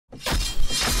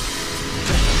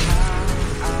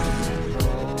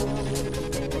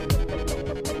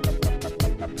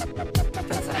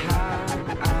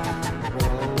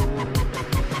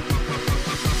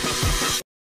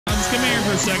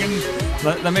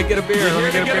Let me get a beer. Let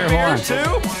me get a beer. Hold on.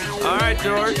 Too? All right,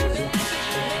 George.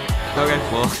 Okay,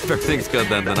 well, if everything's good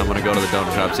then I'm gonna go to the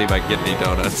donut shop, see if I can get any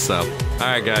donuts. So, all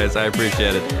right, guys, I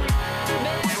appreciate it.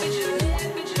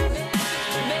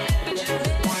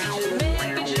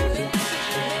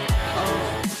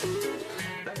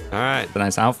 All right. It's a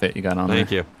nice outfit you got on there.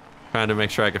 Thank you. Trying to make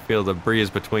sure I could feel the breeze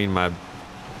between my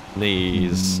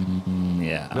knees.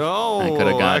 Yeah. No, I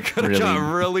could have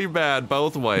got really bad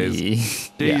both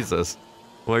ways. Jesus.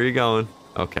 Where are you going?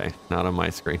 Okay, not on my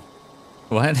screen.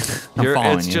 What?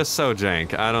 It's just so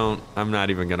jank. I'm not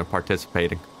even gonna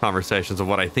participate in conversations of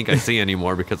what I think I see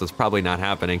anymore because it's probably not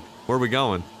happening. Where are we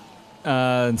going?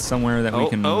 Somewhere that we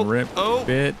can rip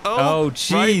bit.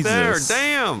 Jesus. Right there,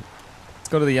 damn. Let's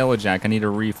go to the Yellow Jack. I need to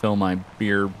refill my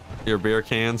beer. Your beer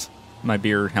cans? My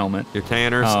beer helmet. Your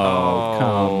canners?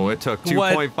 Oh, it took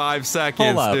 2.5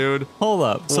 seconds, dude. Hold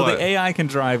up. So the AI can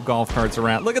drive golf carts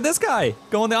around. Look at this guy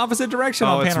going the opposite direction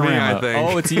on Panorama. Me, I think.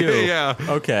 Oh, it's you. Yeah.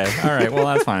 Okay. All right. Well,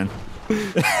 that's fine.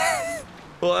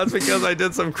 Well, that's because I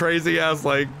did some crazy ass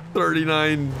like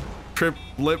 39 trip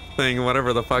lip thing,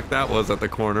 whatever the fuck that was at the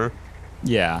corner.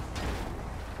 Yeah.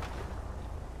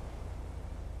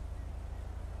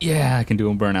 Yeah, I can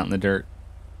do a burnout in the dirt.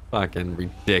 Fucking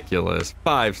ridiculous.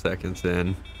 5 seconds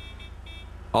in.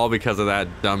 All because of that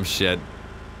dumb shit.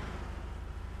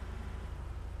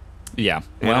 Yeah.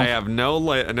 And I have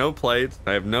no plates.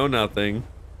 I have no nothing.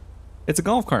 It's a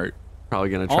golf cart. Probably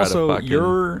gonna try also, to fucking...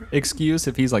 your excuse,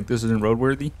 if he's like, this isn't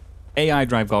roadworthy, AI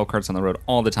drive golf carts on the road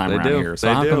all the time around here.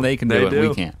 So how come they can do it and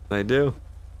we can't? They do.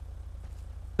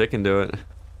 They can do it.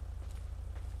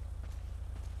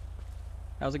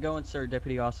 How's it going, sir?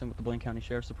 Deputy Austin with the Blaine County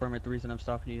Sheriff's Department. The reason I'm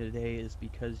stopping you today is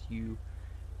because you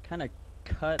kind of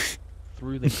cut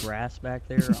through the grass back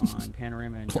there on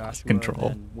Panorama and Joshua, control.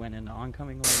 then went into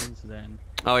oncoming lanes, then...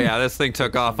 Oh yeah, this thing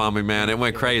took off on me, man. It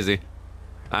went crazy.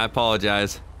 I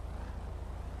apologize.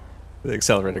 The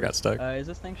accelerator got stuck. Is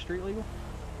this thing street legal?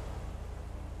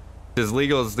 As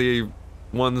legal as the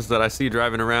ones that I see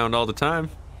driving around all the time.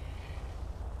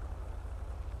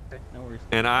 Okay, no worries.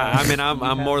 And I mean,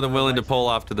 I'm more than willing to pull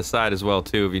off to the side as well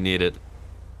too if you need it.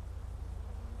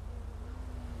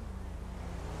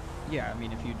 Yeah, I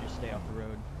mean, if you just stay off the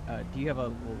road. Do you have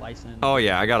a license? Oh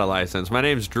yeah, I got a license. My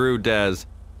name's Drew Dez.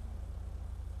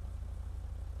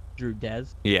 Drew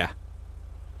Dez? Yeah.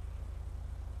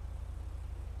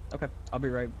 Okay, I'll be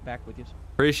right back with you.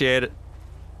 Appreciate it.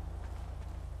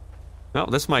 Oh,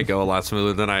 this might go a lot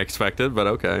smoother than I expected, but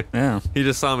okay. Yeah. He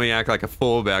just saw me act like a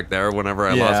fool back there whenever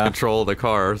I lost control of the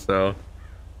car, so...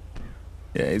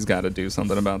 Yeah, he's got to do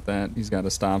something about that. He's got to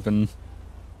stop and...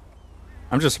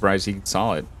 I'm just surprised he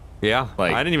saw it. Yeah,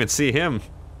 like, I didn't even see him.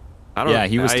 Yeah,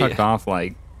 he was tucked off,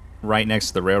 like, right next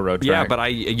to the railroad track. Yeah,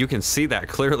 but you can see that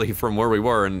clearly from where we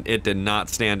were, and it did not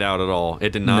stand out at all. It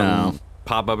did not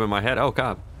pop up in my head. Oh,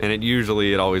 God. And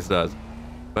it always does.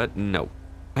 But no.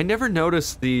 I never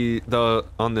noticed the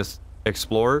on this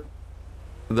Explorer,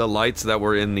 the lights that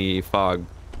were in the fog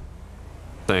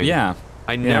thing. Yeah.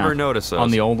 I never noticed those.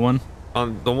 On the old one?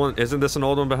 On the one, isn't this an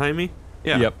old one behind me?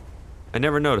 Yeah. Yep. I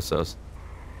never noticed those.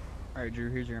 All right,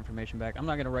 Drew, here's your information back. I'm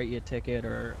not going to write you a ticket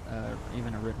or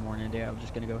even a written warning today. I'm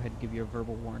just going to go ahead and give you a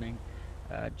verbal warning,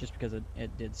 just because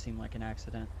it did seem like an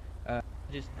accident. I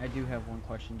do have one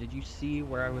question. Did you see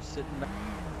where I was sitting back?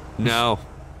 No.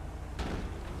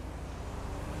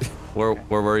 Where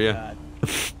were you?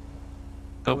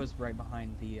 I was right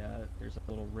behind the, there's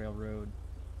a little railroad.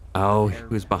 Oh, he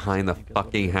was behind the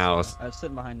fucking house. I was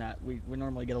sitting behind that. We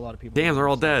normally get a lot of people. Damn, they're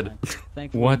all dead.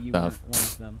 Thankfully, what you the weren't one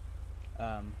of them.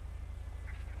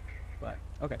 But,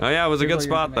 okay. Oh yeah, it was a good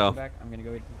spot though. Back. I'm gonna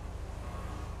go ahead.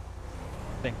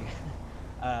 Thank you.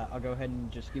 I'll go ahead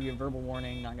and just give you a verbal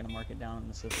warning. Not gonna mark it down in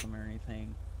the system or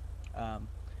anything.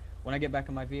 When I get back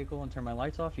in my vehicle and turn my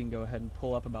lights off, you can go ahead and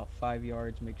pull up about 5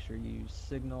 yards. Make sure you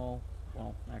signal.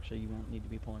 Well, actually, you won't need to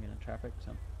be pulling into traffic.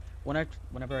 So,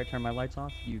 whenever I turn my lights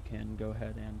off, you can go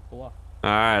ahead and pull off.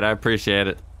 All right, I appreciate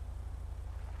it.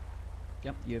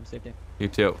 Yep, you have a safe day. You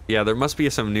too. Yeah, there must be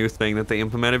some new thing that they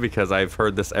implemented because I've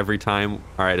heard this every time.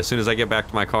 All right, as soon as I get back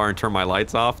to my car and turn my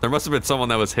lights off, there must have been someone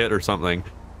that was hit or something,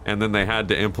 and then they had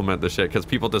to implement the shit because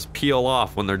people just peel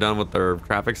off when they're done with their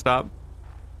traffic stop.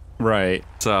 Right.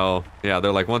 So yeah,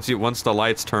 they're like once the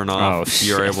lights turn off,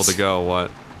 you're able to go.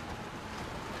 What?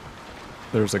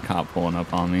 There's a cop pulling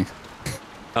up on me.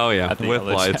 Oh yeah, with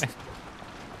lights. Check.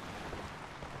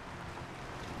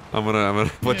 I'm gonna.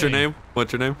 What's your name?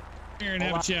 What's your name? Here and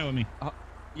have a chat with me.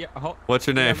 Yeah. What's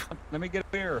your name? Let me get a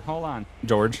beer. Hold on.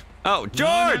 George. Oh,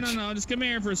 George. No. Just come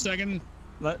here for a second.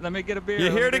 Let me get a beer.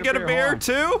 You here to get a beer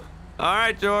too? All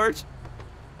right, George.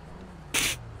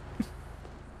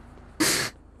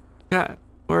 Yeah,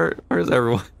 where's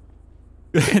everyone?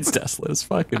 It's Tesla as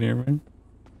fuck in here, man.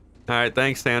 All right,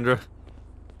 thanks, Sandra.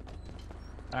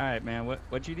 All right, man.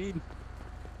 What you need?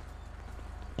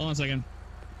 Hold on a second.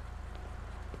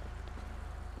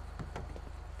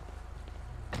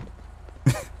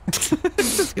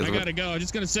 I gotta go. I'm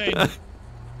just gonna say,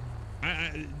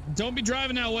 don't be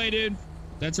driving that way, dude.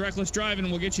 That's reckless driving,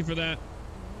 and we'll get you for that.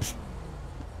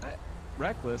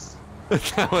 Reckless.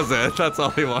 That was it. That's all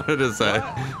he wanted to say.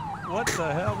 What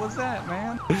the hell was that,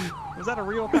 man? Was that a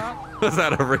real cop? Was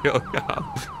that a real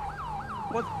cop?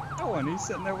 What's going? He's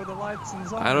sitting there with the lights and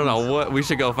I don't know what. We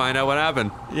should go find out what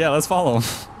happened. Yeah, let's follow him.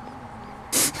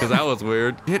 Because that was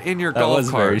weird. Get in your That golf was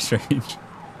cart. very strange.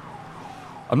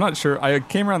 I'm not sure. I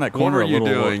came around that What corner were a you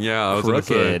little doing? Yeah, I was gonna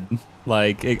say. crooked.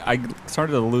 Like, I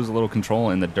started to lose a little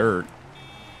control in the dirt.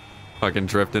 Fucking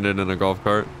drifting it in a golf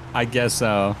cart. I guess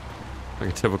so. Like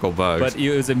a typical bug. But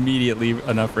it was immediately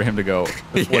enough for him to go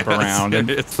flip Yeah, around and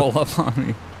seriously. pull up on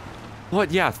me. What?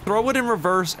 Yeah, throw it in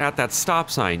reverse at that stop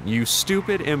sign, you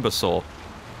stupid imbecile.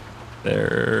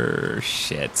 There,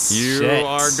 shits. You shits.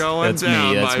 are going That's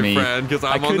down, me, that's my me. friend, because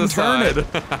I I'm on the couldn't turn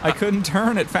side. it. I couldn't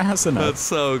turn it fast enough. That's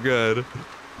so good.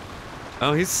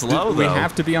 Oh, he's slow, Do we though.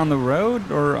 have to be on the road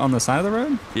or on the side of the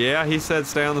road? Yeah, he said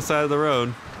stay on the side of the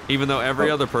road, even though every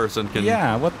other person can.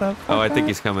 Yeah, what the fuck? Oh, I think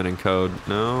he's coming in code.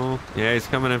 No. Yeah, he's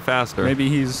coming in faster. Maybe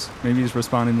he's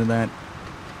responding to that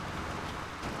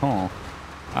call.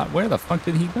 Where the fuck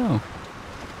did he go?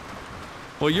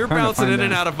 Well, you're Trying to bouncing find in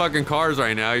and out. out of fucking cars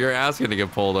right now. You're asking to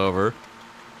get pulled over.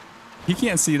 He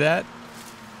can't see that.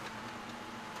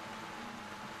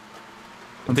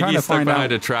 I I'm think trying he's to stuck find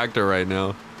behind out. a tractor right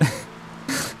now.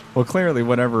 Well, clearly,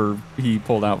 whatever he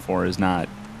pulled out for is not.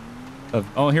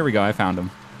 Oh, here we go. I found him.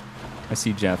 I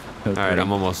see Jeff. All right,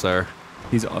 I'm almost there.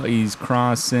 He's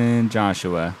crossing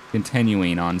Joshua,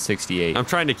 continuing on 68. I'm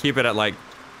trying to keep it at like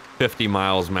 50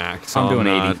 miles max. I'm doing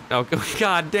 80. not. Oh,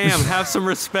 God damn, have some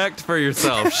respect for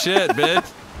yourself. Shit,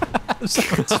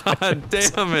 bitch. God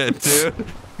damn it, dude.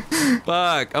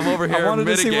 Fuck, I'm over here wanted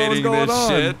to see what was mitigating going this on.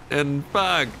 shit, and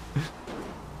fuck.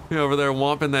 You're over there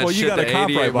whomping that Well, you shit got a to cop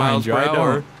 88 right miles behind you, per I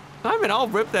hour. don't. I mean, I'll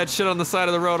rip that shit on the side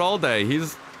of the road all day. He's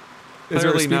Is there a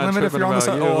clearly speed not limit if tripping you're on the about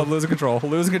side? you. Oh, I'm losing control.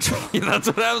 Losing control. Yeah, that's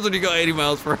what happens when you go 80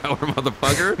 miles per hour,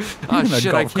 motherfucker. You're Oh in a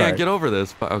shit, I golf can't cart. get over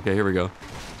this. Okay, here we go.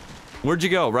 Where'd you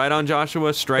go? Right on Joshua,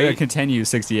 Yeah, straight? continue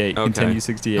 68. Okay. Continue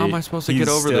 68. How am I supposed to He's get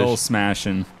over still this?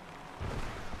 smashing.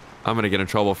 I'm gonna get in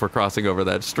trouble for crossing over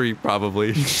that street,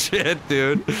 probably. Shit,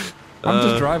 dude. I'm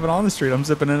just driving on the street. I'm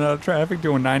zipping in and out of traffic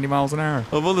doing 90 miles an hour.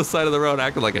 I'm on the side of the road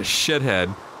acting like a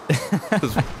shithead.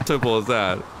 As simple as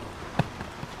that.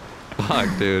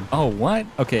 Fuck, dude. Oh, what?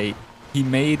 Okay. He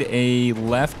made a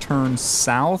left turn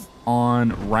south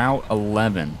on Route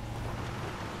 11.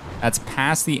 That's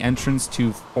past the entrance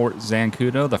to Fort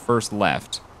Zancudo, the first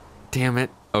left. Damn it.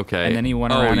 Okay. And then he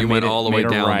went oh, around you and went made all the way a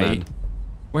down right. then.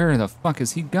 Where the fuck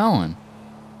is he going?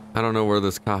 I don't know where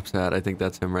this cop's at. I think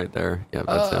that's him right there. Yeah,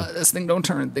 that's him. This thing don't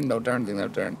turn. Thing don't turn. Thing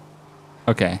don't turn.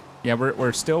 Okay. Yeah,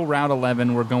 we're still Route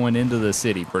 11. We're going into the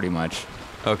city pretty much.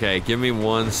 Okay, give me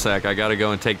 1 sec. I gotta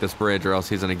go and take this bridge or else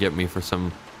he's gonna get me for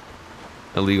some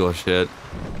illegal shit.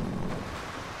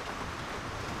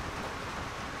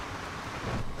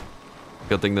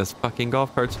 Good thing this fucking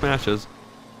golf cart smashes.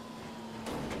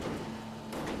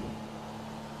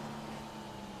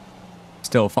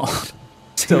 Still falling.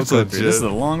 Still Seems could be. legit. This is a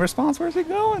long response. Where's he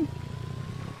going?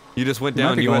 You just went You might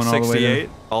down be US going all the way 68,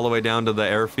 all the way down to the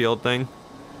airfield thing?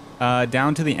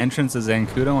 Down to the entrance of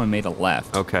Zancudo and made a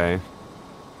left. Okay.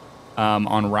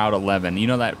 On Route 11. You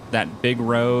know that big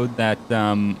road that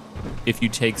if you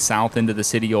take south into the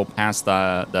city, you'll pass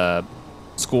the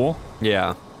school?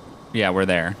 Yeah. Yeah, we're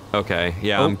there. Okay.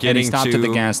 Yeah, Oh, I'm and getting he stopped to at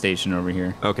the gas station over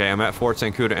here. Okay, I'm at Fort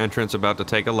Zancudo entrance, about to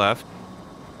take a left.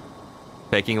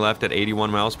 Taking left at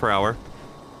 81 miles per hour.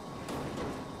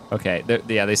 Okay,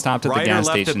 they stopped at Right the gas or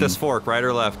left station. at this fork? Right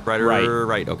or left? Right or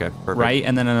right? Okay, perfect. Right,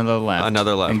 and then another left.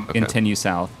 Another left, And okay. continue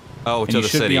south. Oh, And to you the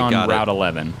should city. be on Got Route it.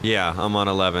 11. Yeah, I'm on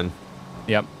 11.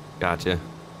 Yep. Gotcha.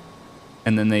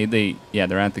 And then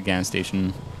they're at the gas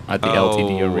station at the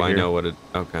LTD over here. I know what it.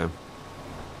 Okay.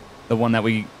 The one that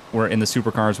we were in the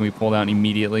supercars and we pulled out and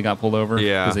immediately got pulled over.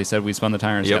 Yeah. Because they said we spun the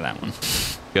tires. Yep. Yeah, that one.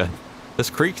 Good. This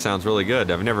creek sounds really good.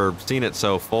 I've never seen it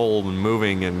so full and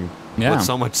moving and Yeah. with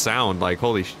so much sound. Like,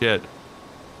 holy shit.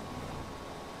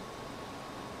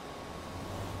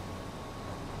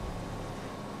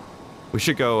 We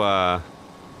should go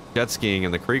jet skiing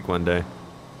in the creek one day.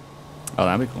 Oh,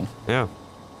 that'd be cool. Yeah.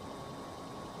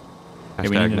 Hey,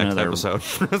 we Hashtag need next another episode.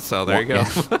 So there you go.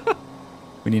 Yeah.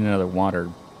 We need another water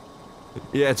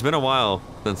Yeah, it's been a while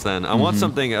since then. I want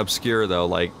something obscure though,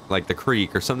 like the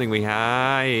creek or something we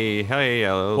hey.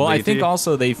 Well, I think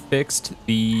also they fixed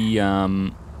the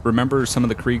remember some of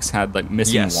the creeks had like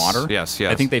missing water? Yes.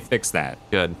 I think they fixed that.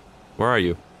 Good. Where are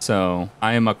you? So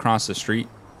I am across the street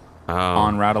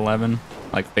on Route 11,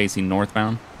 like facing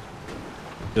northbound.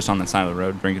 Just on the side of the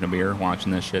road, drinking a beer,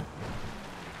 watching this shit.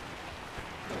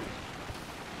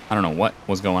 I don't know what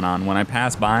was going on. When I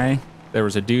passed by, there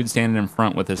was a dude standing in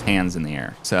front with his hands in the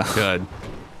air. So good.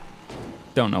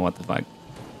 Don't know what the fuck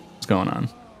was going on.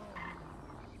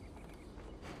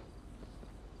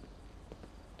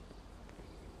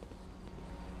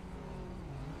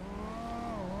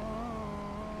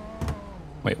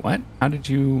 Wait, what? How did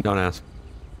you... Don't ask.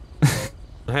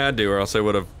 I had to, or else they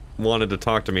would have wanted to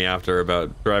talk to me after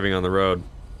about driving on the road.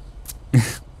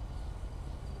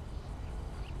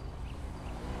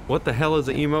 What the hell is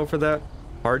the emote for that?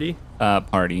 Party?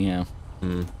 Party, yeah.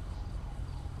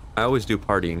 I always do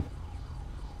partying.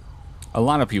 A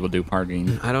lot of people do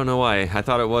partying. I don't know why. I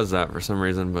thought it was that for some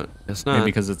reason, but it's not. Maybe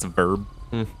because it's a verb.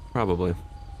 Probably.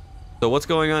 So what's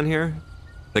going on here?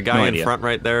 The guy in front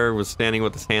right there was standing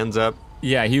with his hands up.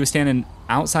 Yeah, he was standing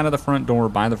outside of the front door,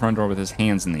 by the front door with his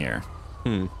hands in the air.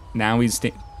 Now he's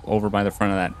over by the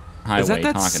front of that highway. Is that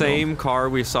talking same car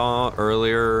we saw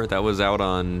earlier that was out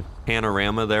on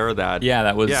Panorama there? That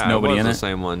that was nobody in it. Yeah, it was the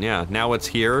same one. Yeah, now it's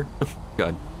here.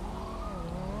 Good.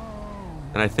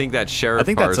 And I think that sheriff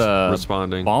car is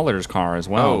responding. Baller's car as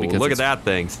well. Oh, because look at that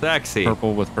thing. Sexy.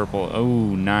 Purple with purple. Oh,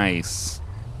 nice.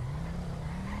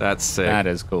 That's sick. That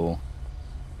is cool.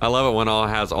 I love it when all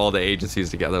has all the agencies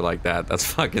together like that. That's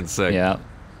fucking sick. Yeah.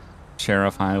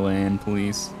 Sheriff, highway, and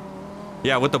police.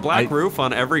 Yeah, with the black roof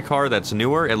on every car that's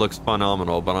newer, it looks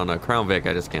phenomenal. But on a Crown Vic,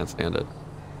 I just can't stand it.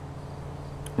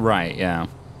 Right, yeah.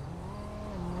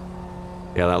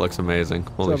 Yeah, that looks amazing.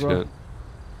 Holy shit.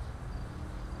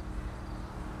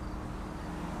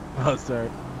 Oh, sorry.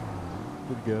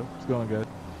 Good to go. It's going good.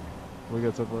 We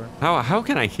got so far. How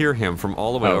can I hear him from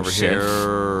all the way over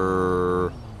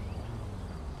here?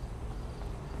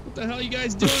 What the hell are you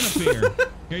guys doing up here?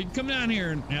 Here, you come down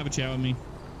here and have a chat with me.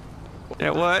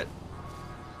 Yeah, what?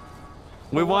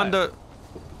 We wanted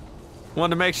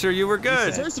to make sure you were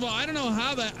good. First of all, I don't know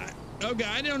how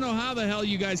I don't know how the hell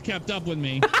you guys kept up with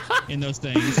me in those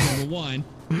things. Number one.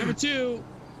 Number two,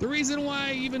 the reason why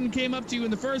I even came up to you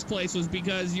in the first place was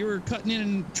because you were cutting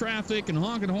in traffic and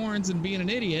honking horns and being an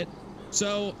idiot.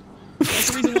 So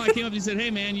that's the reason why I came up to you and said,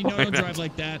 "Hey, man, you know, don't drive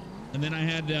like that." And then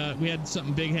we had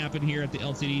something big happen here at the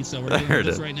LTD, so we're doing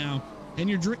this right now. And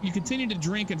you continue to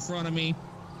drink in front of me.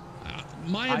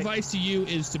 My advice to you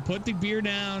is to put the beer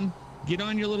down, get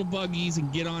on your little buggies,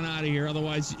 and get on out of here.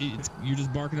 Otherwise, you're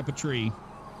just barking up a tree.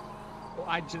 Well,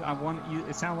 I want you.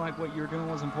 It sounded like what you were doing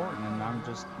was important, and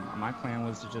my plan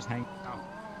was to just hang out.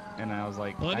 And I was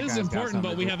like, well, it is important,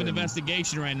 but we have an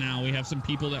investigation right now. We have some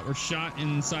people that were shot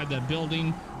inside that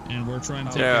building, and we're trying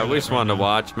to. Yeah, we just wanted to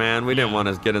watch, man. We didn't want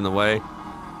to get in the way.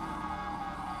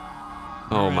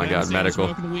 Oh my God, medical.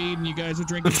 We're smoking weed, and you guys are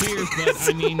drinking beers, but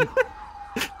I mean,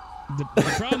 the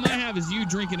problem I have is you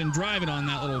drinking and driving on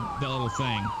that little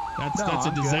thing. That's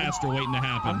a disaster waiting to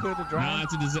happen. I'm good to drive.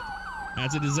 No,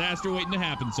 that's a disaster waiting to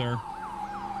happen, sir.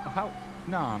 How?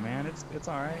 No, man, it's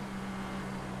all right.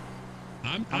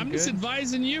 I'm just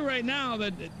advising you right now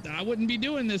that I wouldn't be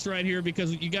doing this right here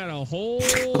because you got a whole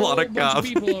lot of bunch of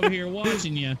people over here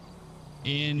watching you,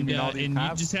 and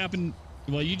you just happen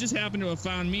to have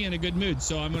found me in a good mood.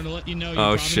 So I'm going to let you know you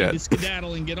probably need to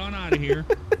skedaddle and get on out of here.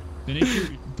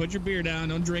 Put your beer down.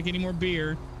 Don't drink any more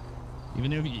beer.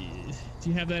 Even if do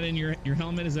you have that in your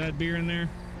helmet? Is that beer in there?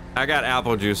 I got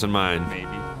apple juice in mine.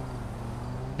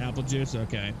 Maybe. Apple juice.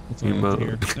 Okay, that's what I like to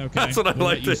hear. Okay, that's what I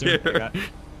like to hear.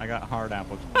 I got hard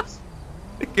apple juice.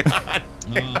 God.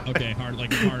 Okay, hard.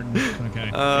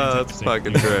 Okay. That's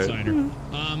fucking great.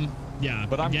 Yeah.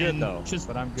 But I'm good though.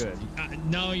 But I'm good.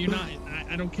 No, you're not.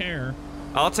 I don't care.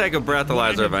 I'll take a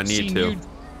breathalyzer if I need to.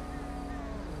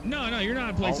 No, you're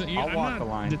not a place. I'll I'm walk the not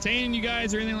line. detaining you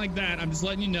guys or anything like that. I'm just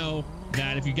letting you know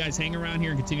that if you guys hang around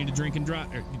here and continue to drink and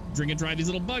drive these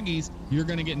little buggies, you're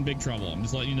gonna get in big trouble. I'm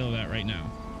just letting you know that right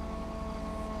now.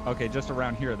 Okay, just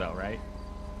around here though, right?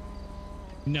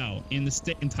 No, in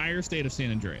the entire state of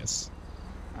San Andreas.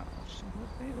 Oh shit!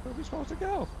 Where are we supposed to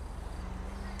go?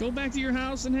 Go back to your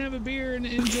house and have a beer and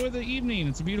enjoy the evening.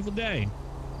 It's a beautiful day.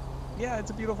 Yeah, it's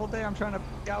a beautiful day. I'm trying to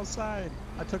be outside.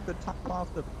 I took the top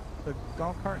off the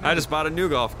golf cart. I just bought a new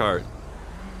golf cart.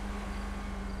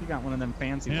 You got one of them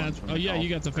fancy ones. Oh yeah, you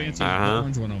got the fancy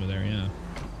orange one over there. Yeah.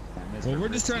 Well, we're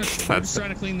just trying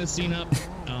to clean this scene up.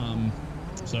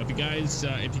 So if you guys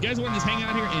want to just hang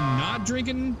out here and not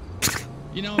drinking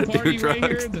you know, a party right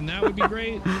here, then that would be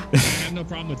great. I have no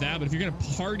problem with that. But if you're gonna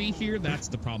party here, that's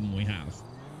the problem we have.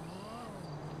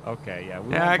 Okay, yeah.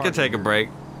 Yeah, I could take a break.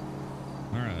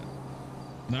 All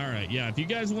right. Yeah, if you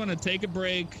guys want to take a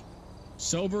break,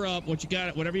 sober up,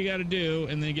 whatever you got to do,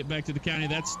 and then get back to the county,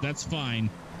 that's fine.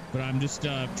 But I'm just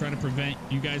trying to prevent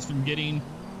you guys from getting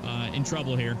in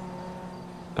trouble here.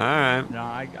 All right. No,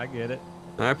 I get it.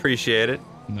 I appreciate it.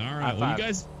 All right. Well, you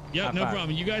guys. Yep, High no five.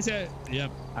 problem. You guys had.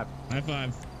 Yep. High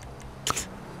five.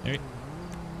 There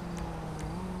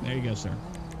you go, sir.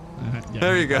 Yeah,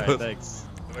 There you go. All right, thanks.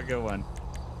 Have a good one.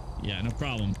 Yeah, no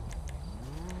problem.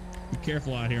 Be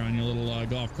careful out here on your little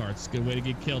golf carts. It's a good way to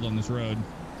get killed on this road.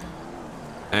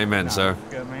 Amen, sir.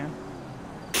 Good, man.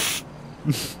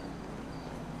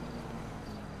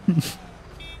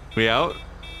 We out?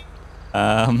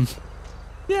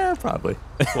 Yeah, probably.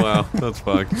 Wow, that's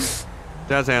fucked.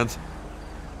 Jazz hands.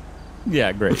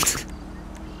 Yeah, great.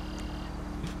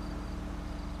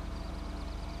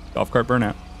 Golf cart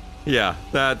burnout. Yeah,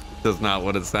 that is not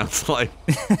what it sounds like.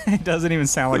 It doesn't even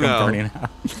sound like I'm burning out.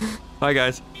 Bye,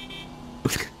 guys.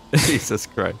 Jesus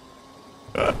Christ.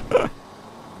 We'll head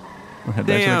back to the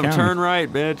Damn, county. turn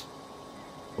right, bitch.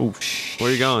 Oh, shh. Where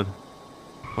are you going?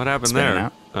 What happened Spinning there?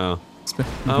 out. Oh.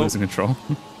 I'm losing control.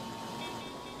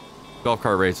 Golf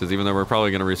cart races, even though we're probably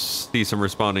going to see some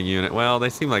responding unit. Well, they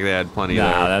seem like they had plenty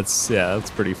Nah, there. that's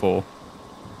pretty full.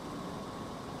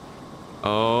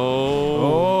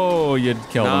 Oh. Oh, you'd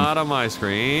kill them. Not on my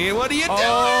screen. What are you doing?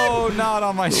 Oh, not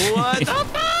on my screen. What the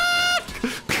fuck?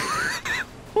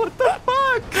 What the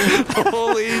fuck?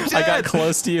 Holy shit. I got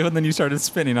close to you and then you started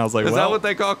spinning. I was like, Is well, that what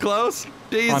they call close?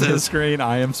 Jesus. on his screen,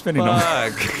 I am spinning them.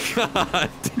 Fuck. God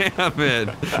damn it.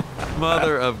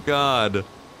 Mother of God.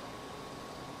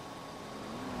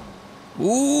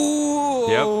 Ooh.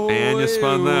 Yep, and you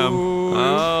spun them.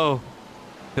 Oh.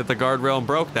 Hit the guardrail and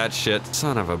broke that shit.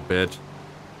 Son of a bitch.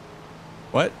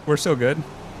 What? We're so good.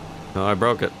 No, I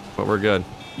broke it, but we're good.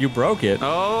 You broke it.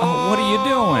 Oh, what are you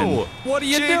doing? What are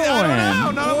you doing? I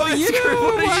don't know. What are you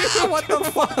doing? What the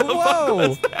fuck?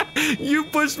 Whoa. You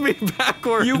pushed me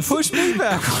backwards. You pushed me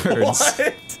backwards. What?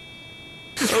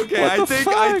 Okay, What I the think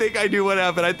fuck? I knew what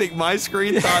happened. I think my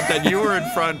screen thought that you were in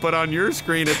front, but on your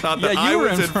screen it thought that Yeah, I you were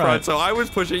was in in front. front. So I was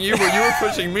pushing you, but you were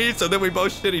pushing me. So then we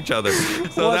both shit each other.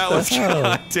 So What that the was hell?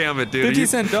 God damn it, dude. 50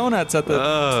 cent donuts at the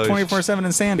Oh, 24/7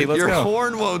 in Sandy. Let's Your go.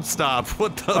 horn won't stop.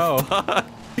 What the Oh. fuck?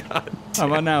 God How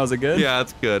about now? Is it good? Yeah,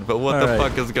 it's good. But what All the right.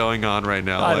 fuck is going on right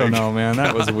now? I don't Like, know, man.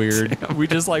 That was God weird. damn We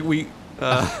just like God,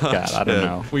 I don't shit.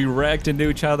 know. We wrecked into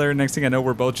each other. Next thing I know,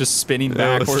 we're both just spinning was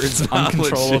backwards solid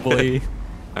uncontrollably. shit.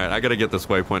 All right, I gotta get this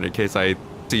waypoint in case I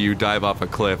see you dive off a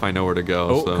cliff. I know where to go.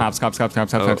 Oh, so. cops. Oh, side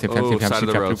of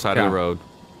the road. Side of the road.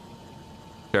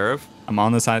 Sheriff? I'm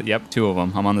on the side. Yep, two of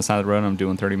them. I'm on the side of the road. And I'm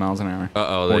doing 30 miles an hour.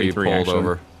 Uh-oh, they 43 pulled actually.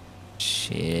 over.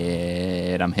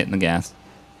 Shit, I'm hitting the gas.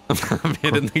 I'm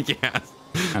hitting the gas.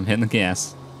 I'm hitting the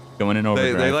gas. Going in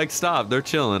overdrive. They like stop. They're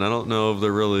chilling. I don't know if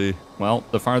they're really. Well,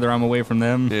 the farther I'm away from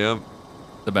them, Yep.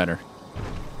 the better.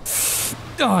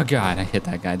 Oh god, I hit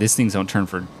that guy. These things don't turn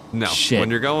for No. shit. When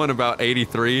you're going about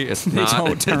 83, it's they not.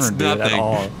 don't turn, it's dude, nothing. at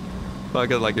all.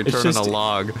 Fucking like you're It's turning just- a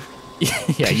log.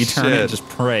 Yeah, you turn it Shit. and just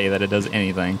pray that it does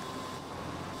anything.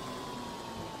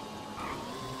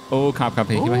 Oh, cop.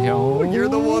 Oh, you're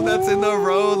the one that's in the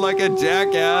road like a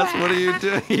jackass. What are you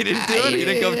doing? He didn't do it. He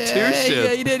didn't go two shits.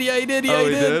 Yeah, he did. Yeah, he did. Yeah, Oh,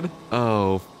 he did.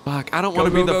 Oh, fuck. I don't want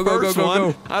to Go, be the go, go, first go, go,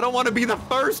 one. go. I don't want to be the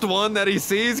first one that he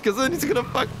sees because then he's going to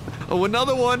fuck. Oh,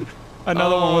 another one.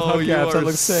 Another one with hubcaps. You That are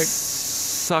looks sick.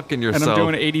 Sucking And yourself. I'm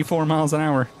doing 84 miles an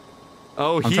hour.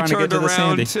 Oh, I'm he trying to get turned to the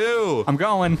around Sandy. too. I'm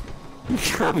going.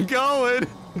 I'm going.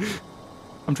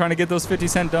 I'm trying to get those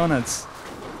 50-cent donuts.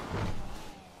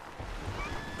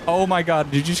 Oh my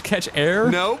god, did you just catch air?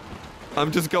 Nope.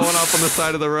 I'm just going up on the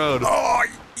side of the road. Oh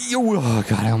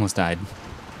god, I almost died.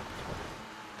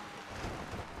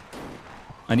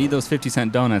 I need those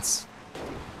 50-cent donuts.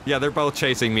 Yeah, they're both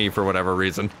chasing me for whatever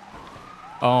reason.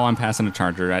 Oh, I'm passing a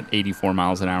Charger at 84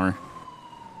 miles an hour.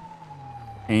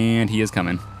 And he is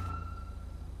coming.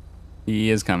 He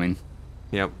is coming.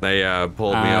 Yep, they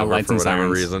pulled me over lights for and whatever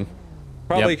sirens. reason.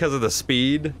 Probably Yep. because of the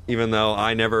speed, even though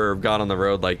I never got on the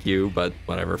road like you, but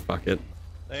whatever, fuck it.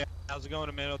 Hey, how's it going,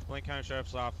 Amanda with the Blaine County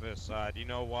Sheriff's Office? Do you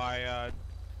know why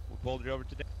we pulled you over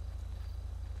today?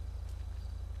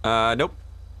 Nope.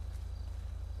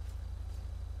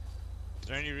 Is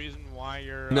there any reason why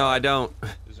you're? No, I don't.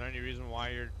 Is there any reason why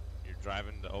you're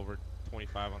driving to over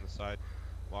 25 on the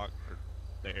sidewalk or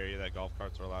the area that golf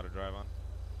carts are allowed to drive on?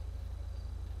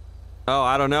 Oh,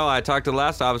 I don't know. I talked to the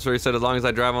last officer. He said as long as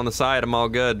I drive on the side, I'm all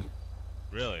good.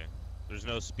 Really? There's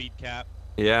no speed cap.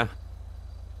 Yeah.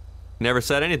 Never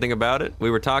said anything about it. We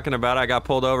were talking about it. I got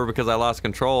pulled over because I lost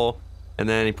control. And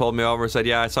then he pulled me over and said,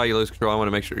 yeah, I saw you lose control. I want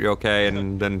to make sure you're okay.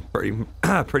 And then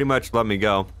pretty much let me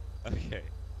go. Okay.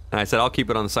 And I said, I'll keep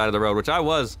it on the side of the road, which I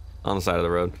was on the side of the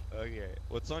road. Okay.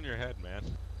 What's on your head, man?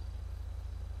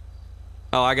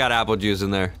 Oh, I got apple juice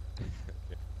in there.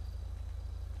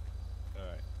 Okay.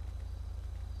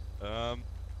 Alright.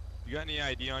 You got any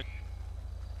ID on...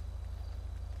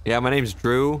 Yeah, my name's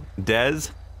Drew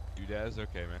Dez. You Dez?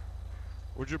 Okay, man.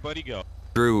 Where'd your buddy go?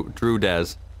 Drew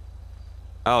Dez.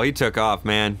 Oh, he took off,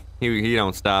 man. He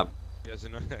don't stop.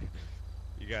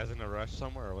 You guys in a rush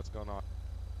somewhere, or what's going on?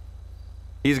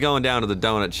 He's going down to the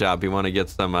donut shop. He want to get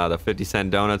some the 50-cent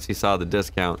donuts. He saw the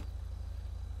discount.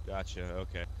 Gotcha.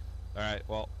 Okay. All right.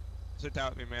 Well, sit down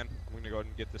with me, man. I'm gonna go ahead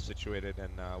and get this situated,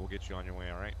 and we'll get you on your way.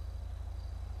 All right.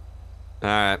 All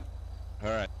right. All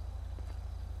right.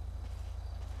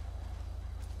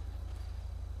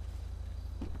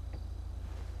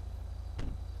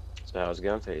 So how's it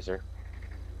going today, sir?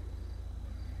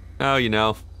 Oh, you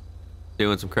know,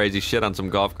 doing some crazy shit on some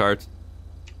golf carts.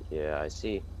 Yeah, I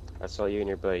see. I saw you and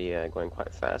your buddy going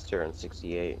quite fast here on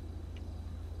 68.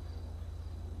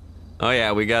 Oh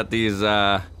yeah, we got these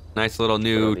nice little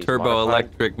new these turbo modified?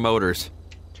 electric motors.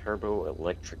 Turbo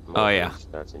electric motors. Oh, yeah.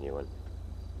 That's a new one.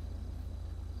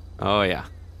 Oh yeah,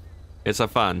 it's a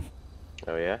fun.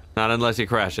 Oh yeah? Not unless you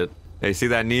crash it. Hey, see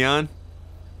that neon?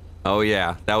 Oh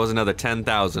yeah, that was another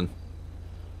 10,000.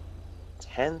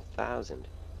 10,000.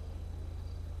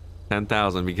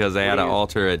 10,000 because they What had do to you-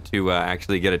 alter it to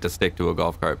actually get it to stick to a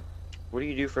golf cart. What do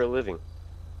you do for a living?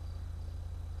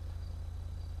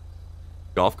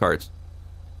 Golf carts.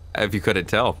 If you couldn't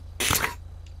tell.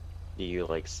 Do you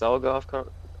like sell golf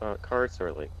carts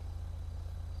or like?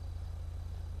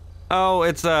 Oh,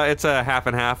 it's a half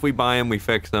and half. We buy them, we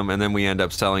fix them, and then we end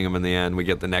up selling them in the end. We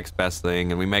get the next best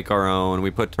thing, and we make our own.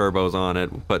 We put turbos on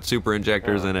it. We put super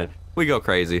injectors in it. We go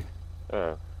crazy.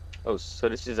 Oh, so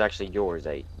this is actually yours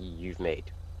that you've made.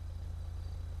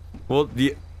 Well,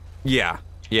 yeah.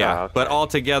 Oh, okay. But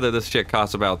altogether, this shit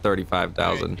costs about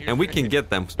 35,000, Here's and we your- can get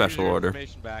them special Here's your order.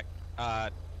 information back.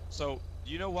 So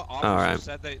do you know what officer Alright.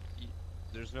 said that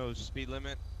there's no speed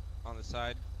limit on the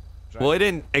side? Well, he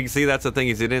didn't. See, that's the thing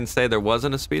is, he didn't say there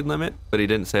wasn't a speed limit, but he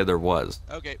didn't say there was.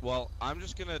 Okay, well, I'm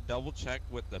just gonna double check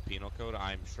with the penal code.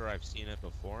 I'm sure I've seen it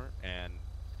before, and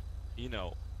you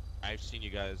know, I've seen you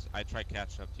guys. I tried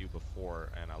catching up to you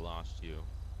before, and I lost you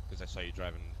because I saw you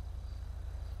driving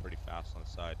pretty fast on the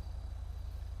side.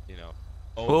 You know.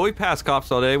 Oh, Well, we passed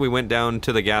cops all day. We went down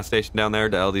to the gas station down there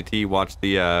to LDT, watched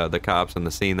the cops and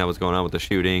the scene that was going on with the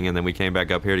shooting, and then we came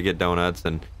back up here to get donuts.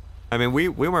 And I mean, we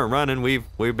weren't running. We've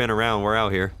been around. We're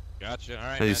out here. Gotcha. All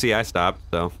right. As you man. see, I stopped.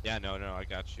 So Yeah, no, I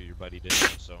got you. Your buddy did,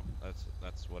 so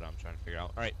that's what I'm trying to figure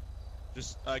out. All right,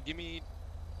 just give me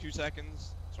 2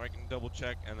 seconds so I can double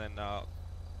check, and then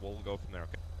we'll go from there.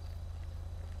 Okay.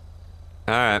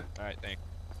 all right. All right. Thanks.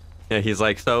 Yeah, he's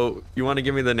like, so you want to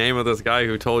give me the name of this guy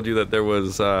who told you that there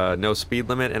was no speed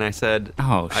limit? And I said,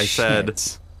 Oh, I shit.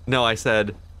 said, no, I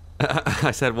said,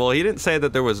 I said, well, he didn't say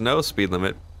that there was no speed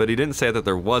limit, but he didn't say that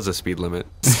there was a speed limit.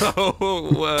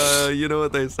 So, you know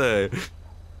what they say.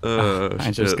 I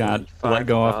just shit. got let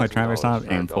go off my traffic stop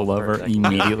and pulled over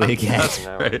immediately again.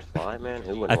 Right.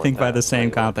 I think by the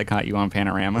same cop that caught you on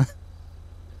Panorama.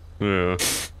 Yeah,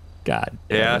 God.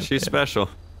 yeah, damn it, she's dude. special.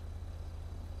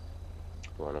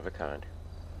 One of a kind.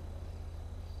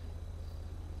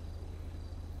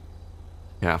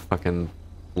 Yeah, fucking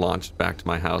launched back to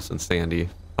my house in Sandy.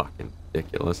 Fucking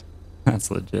ridiculous. That's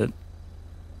legit.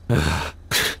 God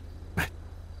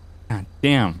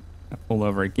damn. I pulled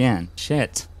over again.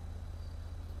 Shit.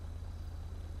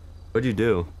 What'd you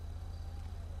do?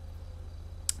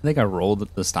 I think I rolled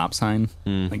at the stop sign.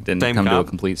 Like didn't Same come to a cop?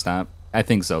 complete stop. I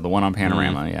think so. The one on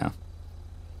Panorama, yeah.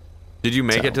 Did you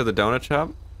make So- it to the donut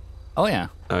shop? Oh yeah.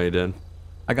 Oh, you did.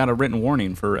 I got a written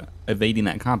warning for evading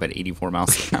that cop at 84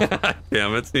 miles an hour.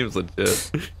 Damn, it seems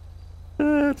legit.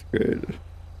 That's great.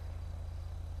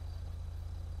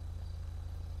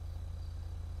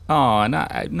 Oh,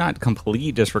 not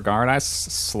complete disregard. I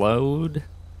slowed.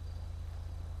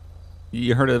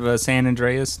 You heard of a San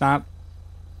Andreas stop?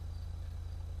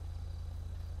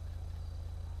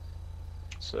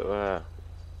 So,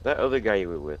 that other guy you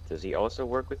were with, does he also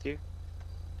work with you?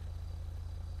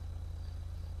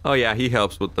 Oh yeah, he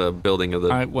helps with the building of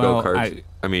the well, go-karts.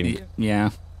 I mean, Yeah.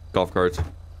 golf carts.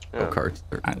 Yeah. Go-karts.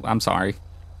 I'm sorry.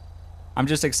 I'm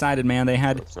just excited, man. They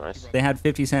had That's nice.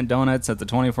 50-cent donuts at the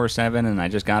 24/7, and I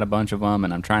just got a bunch of them,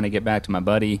 and I'm trying to get back to my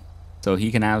buddy so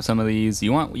he can have some of these.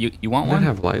 You want one?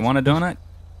 have lights. You want a donut?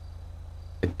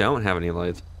 I don't have any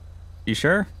lights. You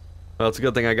sure? Well, it's a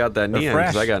good thing I got that They're neon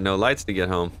because fresh. I got no lights to get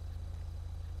home.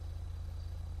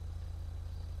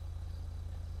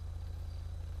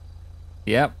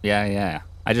 Yep. Yeah.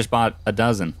 I just bought a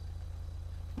dozen.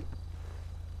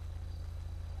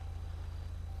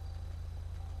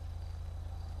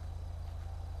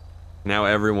 Now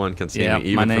everyone can see Yeah, me,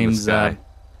 even my from the name's sky.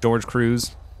 George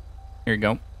Cruz. Here you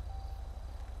go.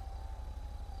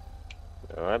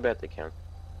 Oh, I bet they can.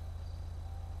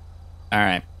 All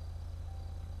right.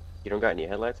 You don't got any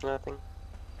headlights or nothing?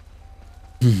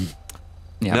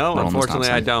 Yeah. No, unfortunately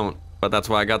I don't. But that's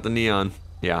why I got the neon.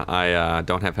 Yeah, I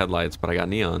don't have headlights, but I got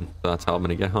neon. So that's how I'm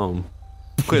gonna get home.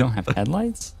 You don't have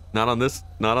headlights? Not on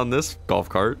this golf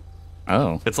cart.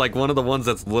 Oh. It's like one of the ones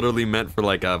that's literally meant for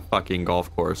like a fucking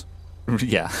golf course.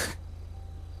 Yeah.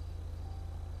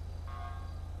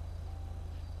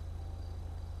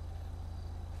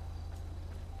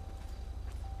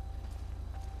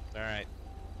 All right.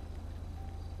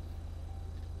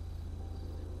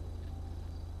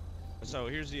 So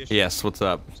here's the issue. Yes, what's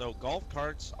up? So golf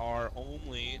carts are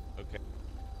only okay.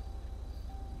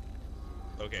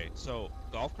 Okay, so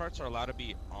golf carts are allowed to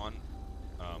be on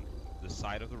the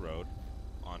side of the road,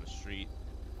 on a street.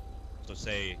 So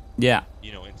say, Yeah.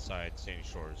 you know, inside Sandy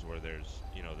Shores where there's,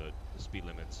 you know, the speed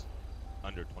limit's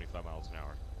under 25 miles an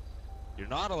hour. You're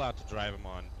not allowed to drive them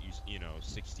on, you know,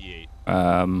 68. You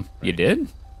Right. did?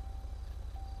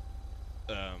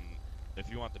 If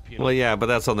you want the penal. Well, yeah, but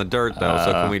that's on the dirt though.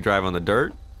 So can we drive on the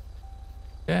dirt?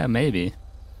 Yeah, maybe.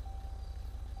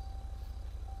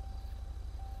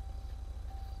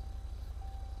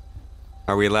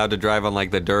 Are we allowed to drive on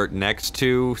like the dirt next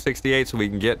to 68 so we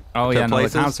can get Oh to yeah, no,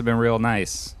 places? the cops have been real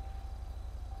nice.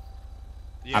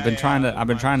 Yeah, I've been trying to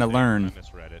my learn. mistake. I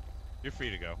misread it. You're free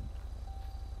to go.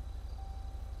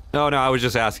 No, I was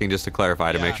just asking just to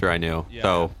clarify to make Yeah. sure I knew. Yeah.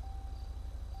 So,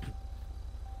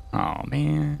 Oh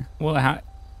man. Well,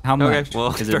 how much? okay,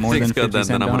 well, Is it more than everything's good 50 then. cent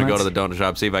Then I'm gonna go to donuts? the donut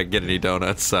shop see if I can get any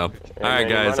donuts. So, all And right, then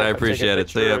you guys, mind I if take a appreciate it.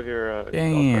 See picture ya. of your, golf cart?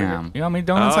 Damn. You want me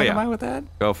donuts Oh, I yeah. can buy with that?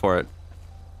 Go for it.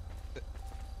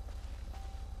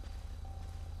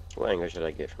 What angle should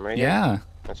I get from right here? Yeah.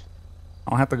 That's-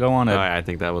 I'll have to go on Oh, a yeah, I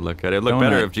think that would look good. It'd look donut.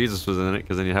 better if Jesus was in it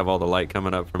because then you have all the light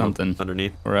coming up from Something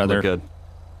underneath. or other. Look good.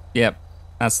 Yep.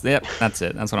 That's it. That's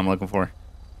what I'm looking for.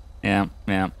 Yeah.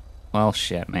 Well,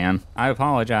 shit, man. I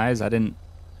apologize.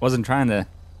 Wasn't trying to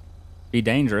be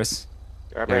dangerous.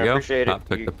 All right, There man, you I go. appreciate Pop it.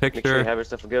 took You the Make sure picture. you have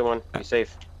yourself a good one. Be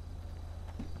safe.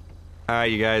 All right,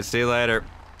 you guys. See you later.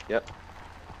 Yep.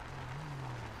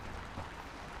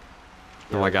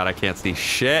 Oh my God, I can't see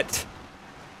shit.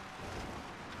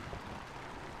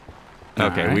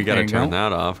 Okay, Alright, we gotta there you turn go.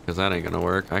 that off because that ain't gonna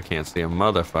work. I can't see a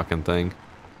motherfucking thing.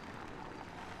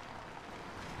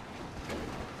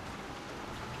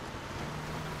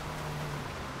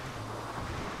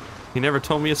 He never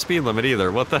told me a speed limit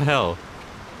either. What the hell?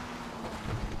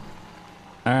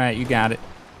 All right, you got it.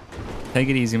 Take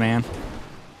it easy, man.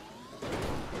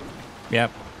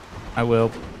 Yep. I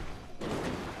will.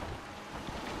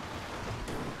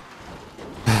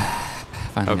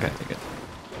 Finally Okay. got a ticket.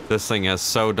 This thing is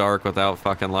so dark without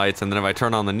fucking lights, and then if I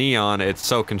turn on the neon, it's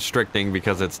so constricting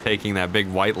because it's taking that big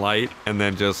white light and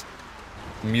then just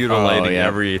mutilating yeah.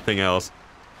 everything else.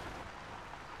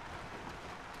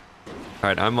 All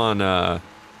right, I'm on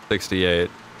 68.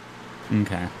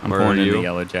 Okay. I'm Where pulling are in you? the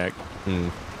yellow jack.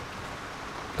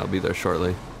 I'll be there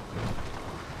shortly.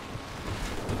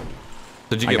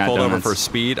 Did you I get got pulled over donuts. for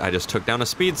speed? I just took down a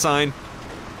speed sign.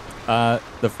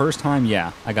 The first time,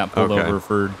 yeah, I got pulled Okay. over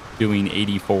for doing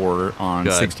 84 on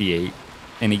Good. 68,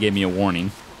 and he gave me a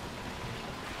warning.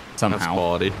 That's Somehow,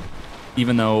 quality.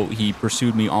 even though he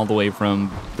pursued me all the way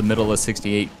from the middle of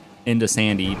 68 into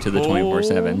Sandy to the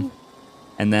 24/7,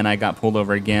 and then I got pulled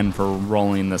over again for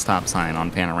rolling the stop sign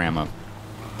on Panorama.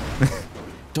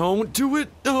 Don't do it.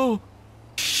 Oh,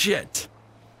 shit.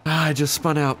 Ah, I just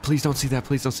spun out. Please don't see that.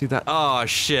 Please don't see that. Oh,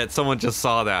 shit. Someone just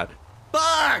saw that.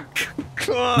 Fuck!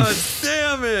 God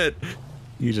damn it!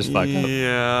 You just fucked up.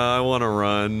 Yeah, I want to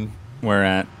run. Where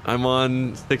at? I'm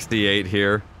on 68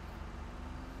 here.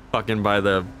 Fucking by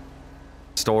the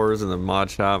stores and the mod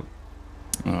shop.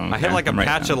 Oh, I hit okay. like a I'm right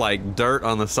patch down. of like dirt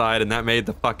on the side and that made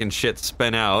the fucking shit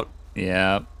spin out.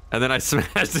 Yep. And then I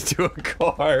smashed into a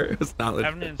car. It was not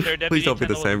Afternoon, sir. Deputy Please don't be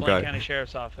the Tindall with same Blaine guy. County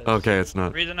Sheriff's Office. Okay, it's The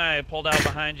not. reason I pulled out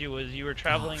behind you was you were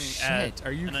traveling at shit.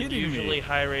 Are you an kidding unusually me?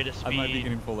 high rate of I might be speed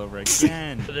getting pulled over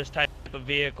again. for this type of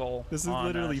vehicle. This is on,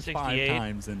 literally 68, 5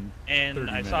 times in and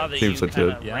 30 I saw that Seems you so, kind too.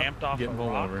 of Yep, ramped off a getting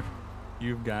pulled rock. over.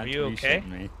 You've got Are to you be okay? shitting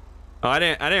me. Oh, I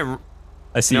didn't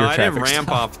I see No, your I didn't traffic ramp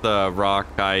stop. off the rock.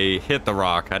 I hit the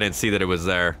rock. I didn't see that it was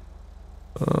there.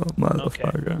 Oh,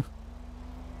 motherfucker.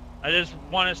 I just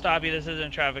want to stop you. This isn't a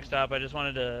traffic stop. I just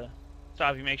wanted to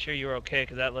stop you, make sure you were okay,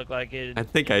 because that looked like it. I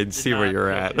think I see where you're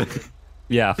at.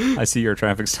 Yeah, I see your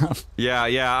traffic stop. Yeah,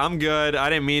 I'm good. I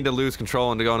didn't mean to lose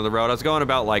control and to go into the road. I was going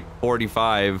about like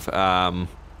 45, and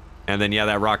then yeah,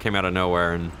 that rock came out of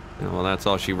nowhere, and well, that's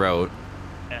all she wrote.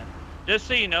 Yeah. Just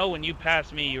so you know, when you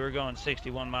passed me, you were going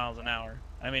 61 miles an hour.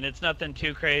 I mean, it's nothing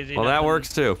too crazy. Well, that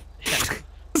works too. Yeah.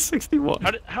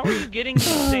 61. How are you getting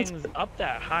these things up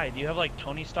that high? Do you have like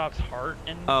Tony Stark's heart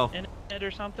in it or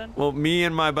something? Well, me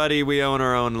and my buddy, we own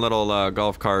our own little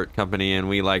golf cart company, and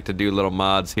we like to do little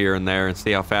mods here and there and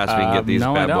see how fast we can get these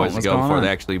bad boys to go before they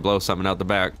actually blow something out the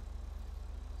back.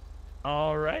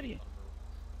 Alrighty.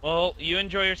 Well, you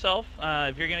enjoy yourself.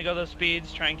 If you're gonna go those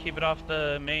speeds, try and keep it off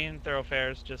the main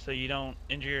thoroughfares, just so you don't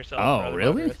injure yourself. Oh,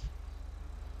 really?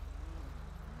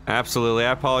 Absolutely.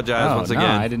 I apologize once again.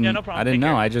 I didn't. Yeah, no problem. I didn't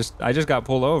know. I just got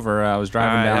pulled over. I was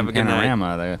driving down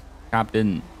Panorama. The cop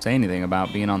didn't say anything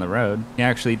about being on the road. He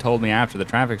actually told me after the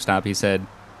traffic stop. He said,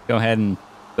 "Go ahead and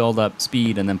build up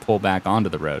speed and then pull back onto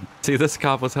the road." See, this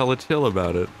cop was hella chill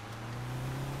about it.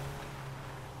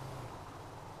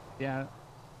 Yeah.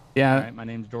 Yeah. All right, my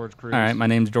name's George Cruz. All right, my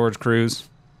name's George Cruz.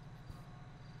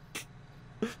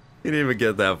 He didn't even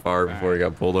get that far before he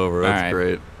got pulled over. That's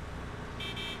great.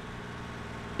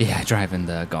 Yeah, driving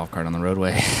the golf cart on the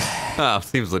roadway. Oh,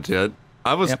 seems legit.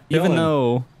 I was even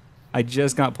though I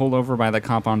just got pulled over by the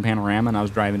cop on Panorama, and I was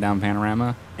driving down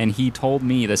Panorama, and he told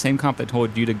me, the same cop that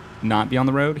told you to not be on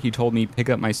the road, he told me pick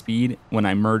up my speed when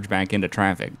I merge back into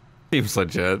traffic. Seems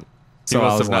legit. He So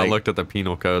must I was have not like, looked at the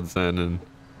penal codes then and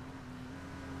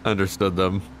understood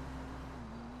them.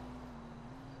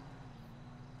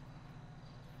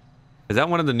 Is that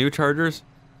one of the new Chargers?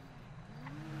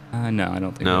 No, I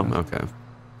don't think No? so. Okay.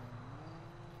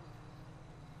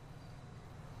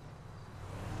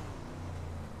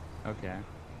 Okay.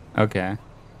 Okay.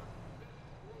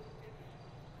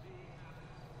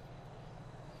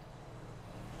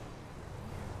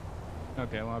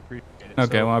 Okay, well, I appreciate it.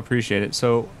 Okay, well, I appreciate it.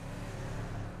 So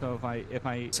if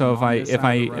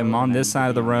I am on this side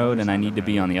of the road and I need to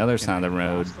be on the other side of the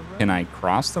road, can I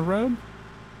cross the road?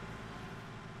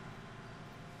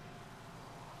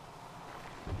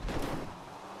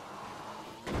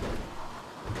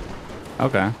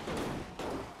 Okay.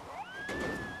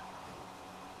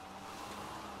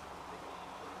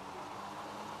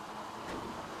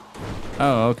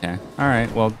 Oh, okay. All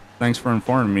right. Well, thanks for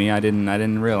informing me. I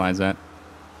didn't realize that.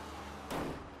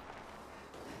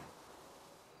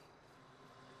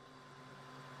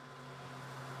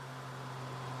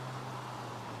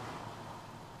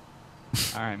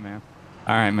 All right, man.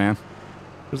 All right, man.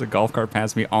 There's a golf cart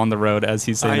past me on the road as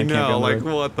he's saying I can't be know, on the like,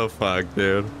 road. what the fuck,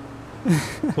 dude?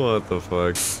 What the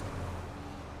fuck?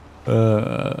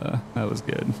 That was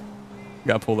good.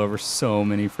 Got pulled over so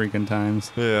many freaking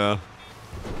times. Yeah.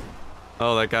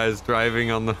 Oh, that guy's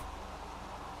driving on the...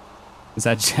 Is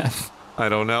that Jeff? I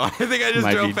don't know. I think I just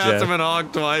Might drove be past Jeff. him and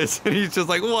honked twice, and he's just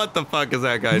like, what the fuck is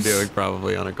that guy doing?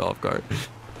 Probably on a golf cart.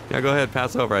 Yeah, go ahead,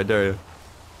 pass over, I dare you.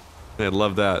 I'd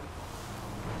love that.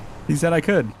 He said I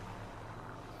could.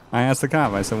 I asked the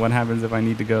cop. I said, "What happens if I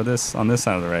need to go on this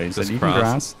side of the road?" He said, "You can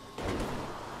cross."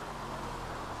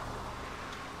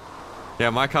 Yeah,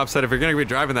 my cop said if you're gonna be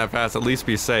driving that fast, at least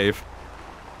be safe.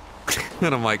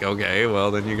 And I'm like, okay,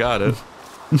 well then you got it.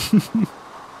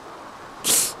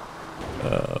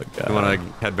 Oh god. You wanna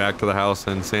head back to the house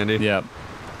in Sandy? Yep.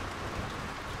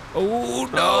 Oh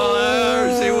no! Oh,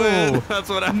 there she went. That's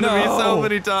what happened to me so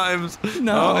many times.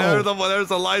 No. Oh, there's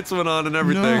the lights went on and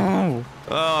everything. No.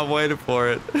 Oh, I'm waiting for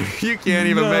it. You can't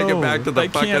even make it back to the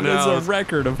fucking house. It's a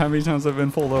record of how many times I've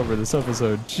been pulled over this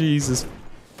episode. Jesus.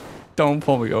 Don't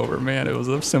pull me over, man. It was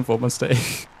a simple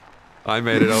mistake. I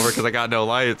made it over because I got no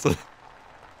lights.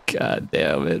 God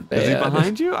damn it, man. Is he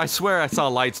behind you? I swear I saw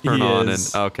lights turn on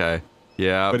and okay.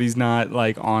 Yeah. But he's not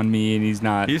like on me and he's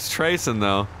not. He's tracing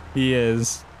though. He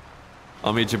is.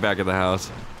 I'll meet you back at the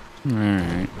house. All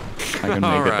right. I can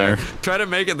make it there. Try to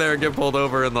make it there and get pulled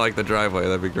over in like the driveway.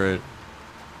 That'd be great.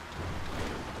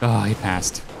 Oh, he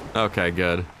passed. Okay,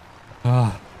 good.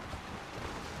 Oh.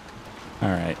 All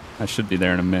right. I should be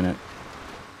there in a minute.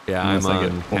 Yeah, Unless I'm I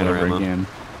on get pulled over again.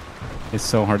 It's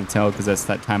so hard to tell because that's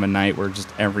that time of night where just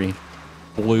every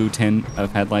blue tint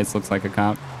of headlights looks like a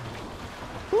cop.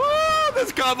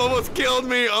 This cop almost killed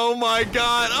me. Oh my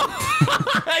god.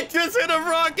 Oh, I just hit a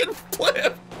rocket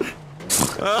flip.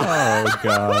 Oh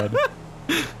god.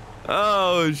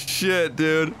 Oh shit,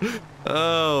 dude.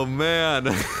 Oh man.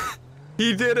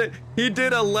 He did it. He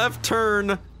did a left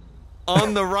turn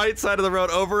on the right side of the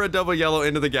road over a double yellow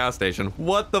into the gas station.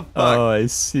 What the fuck? Oh, I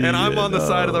see. And I'm on the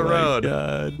side of the road.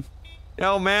 God.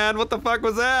 Yo, man, what the fuck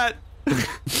was that?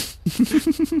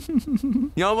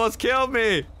 You almost killed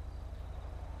me.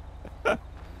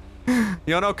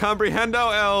 Yo no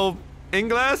comprehendo el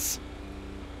inglés?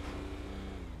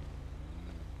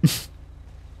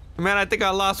 Man, I think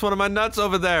I lost one of my nuts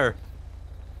over there.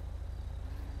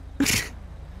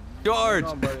 George.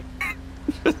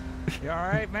 You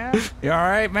alright, man? You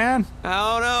alright, man?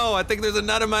 I don't know. I think there's a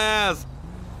nut in my ass.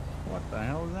 What the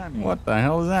hell does that mean? What the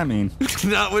hell does that mean?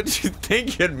 Not what you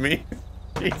think it means.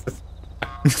 Jesus.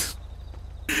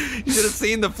 You should have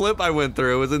seen the flip I went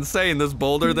through. It was insane. This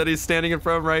boulder that he's standing in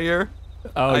front of right here.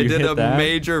 Oh, I you did hit a that?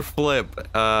 major flip,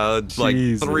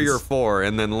 like 3 or 4,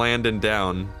 and then landing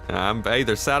down. I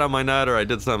either sat on my nut or I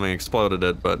did something, exploded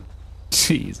it, but...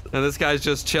 Jeez. And this guy's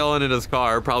just chilling in his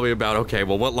car, probably about, okay,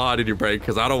 well, what law did you break?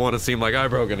 Because I don't want to seem like I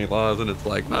broke any laws, and it's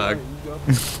like, fuck.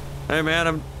 Hey, man,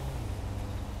 I'm...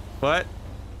 What?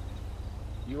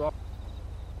 You all...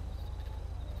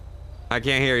 I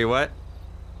can't hear you, what?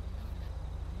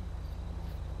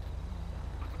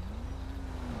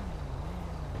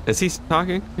 Is he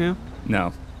talking? Yeah.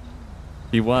 No.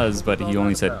 He was, but he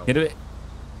only said, hit it.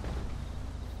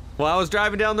 Well, I was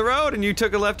driving down the road and you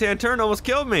took a left-hand turn, almost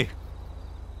killed me.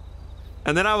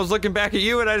 And then I was looking back at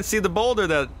you and I didn't see the boulder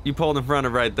that you pulled in front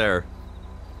of right there.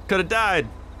 Could have died.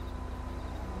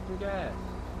 Some gas.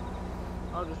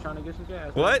 I was just trying to get some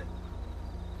gas. What?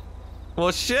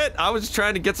 Well, shit, I was just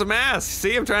trying to get some ass.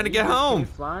 See, I'm trying to get home.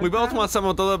 We both want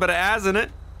someone with a little bit of ass in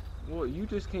it. Well, you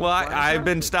just can't. Well, I've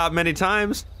been stopped many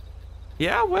times.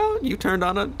 Yeah, well, you turned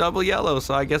on a double yellow,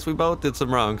 so I guess we both did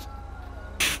some wrongs.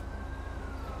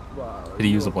 Did he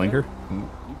use a blinker?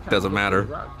 Doesn't matter.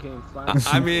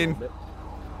 I mean,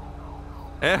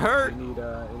 it hurt.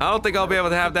 I don't think I'll be able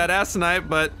to have that ass tonight,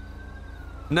 but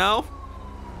no.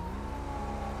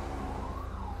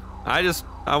 I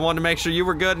wanted to make sure you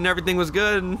were good and everything was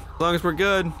good, and as long as we're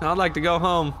good, I'd like to go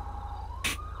home.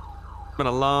 It's been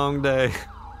a long day.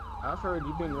 I've heard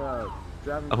you've been driving.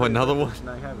 Oh, another one?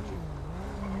 Tonight, haven't you?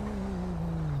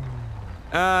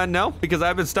 No, because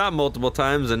I've been stopped multiple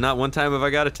times and not one time have I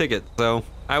got a ticket. So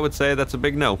I would say that's a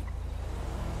big no.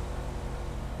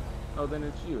 Oh, then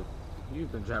it's you. You've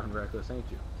been driving reckless, ain't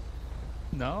you?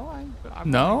 No,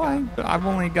 I've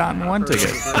only gotten one ticket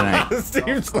tonight.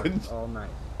 Seems like all night.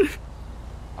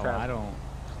 Oh, I don't.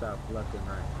 Stop left and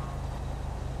right.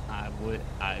 I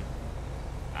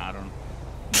don't know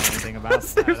anything about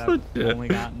that. I've only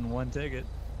gotten one ticket.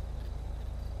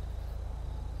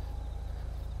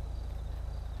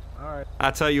 Alright.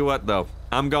 I tell you what though,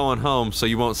 I'm going home so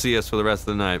you won't see us for the rest of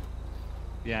the night.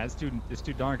 Yeah, it's too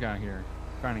dark out here.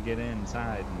 I'm trying to get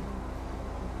inside and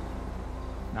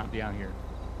not be out here.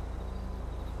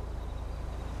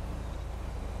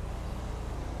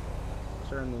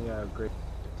 Certainly great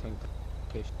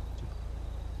temptation.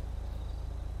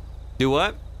 Do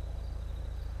what?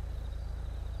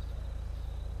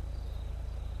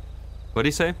 What'd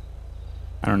he say?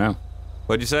 I don't know.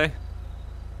 What'd you say?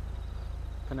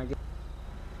 Can I get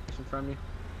from you?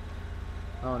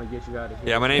 I want to get you out of here.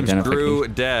 Yeah, my name's Drew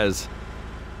Dez.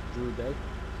 Drew Dez, you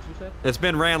said? It's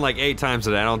been ran like 8 times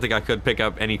today. I don't think I could pick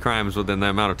up any crimes within the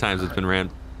amount of times it's been ran.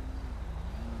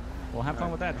 Well, have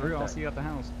fun with that, Drew. I'll see you at the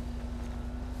house.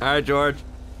 All right, George.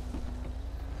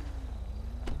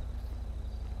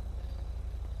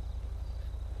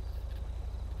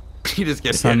 You just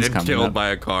get hit and killed by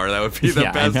a car. That would be the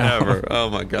best ever. Oh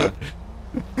my god.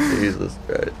 Jesus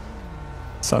Christ.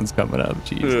 Sun's coming up.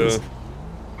 Jesus. Yeah.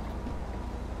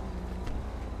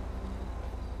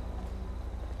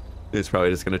 He's probably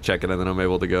just gonna check it and then I'm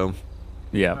able to go.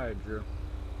 Yeah. All right, Drew.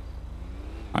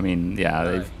 I mean,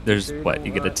 yeah. There's what,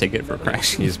 you get a ticket for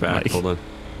crashing. He's back. Hold on.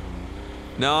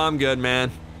 No, I'm good, man.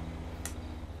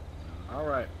 All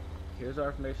right. Here's our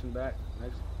information back.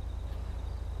 Next.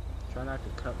 Try not to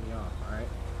cut me off, alright?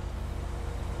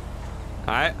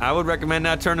 I would recommend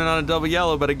not turning on a double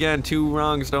yellow, but again, 2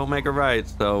 wrongs don't make a right,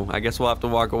 so I guess we'll have to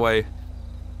walk away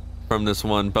from this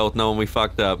one, both knowing we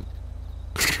fucked up.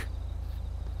 I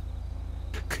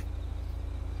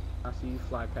see you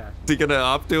fly past. Is he gonna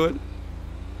opt to it?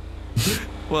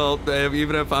 Well,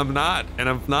 even if I'm not, and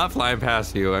I'm not flying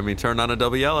past you, I mean, turn on a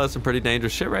double yellow, that's some pretty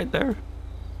dangerous shit right there.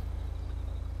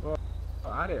 Well,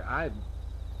 I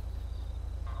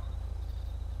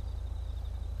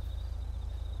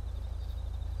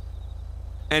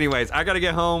Anyways, I gotta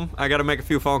get home. I gotta make a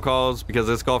few phone calls because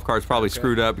this golf cart's probably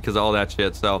screwed up because of all that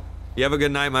shit. So, you have a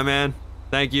good night, my man.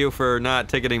 Thank you for not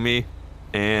ticketing me,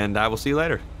 and I will see you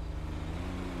later.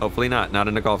 Hopefully not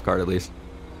in a golf cart at least.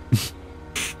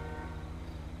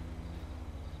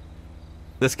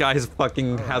 This guy's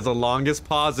fucking has the longest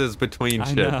pauses between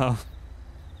shit. I know.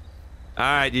 All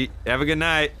right, have a good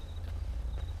night.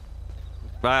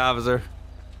 Bye, officer.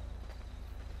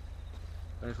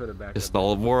 Thanks for the backup. Just the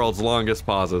world's longest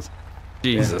pauses.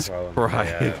 Jesus Christ.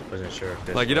 I wasn't sure if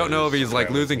this like, you don't know if he's like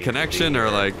losing connection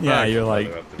or like. Yeah, you're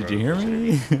like, did you hear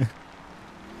me?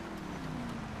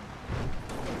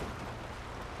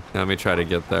 Let me try to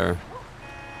get there.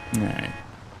 Alright.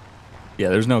 Yeah,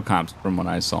 there's no cops from what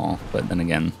I saw, but then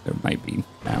again, there might be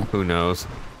now. Who knows?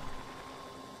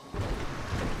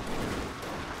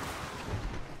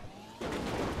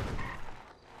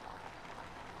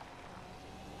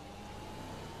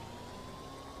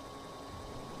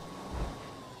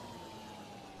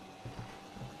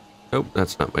 Nope,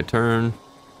 that's not my turn.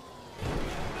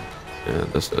 Yeah,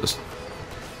 this is.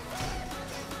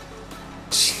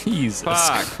 Jesus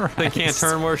Fuck! Christ. They can't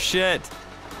turn worth shit.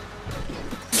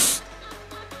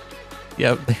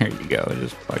 Yep, there you go.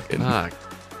 Just fucking. Fuck.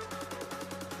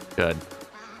 Good.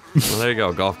 Well, there you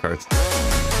go, golf carts.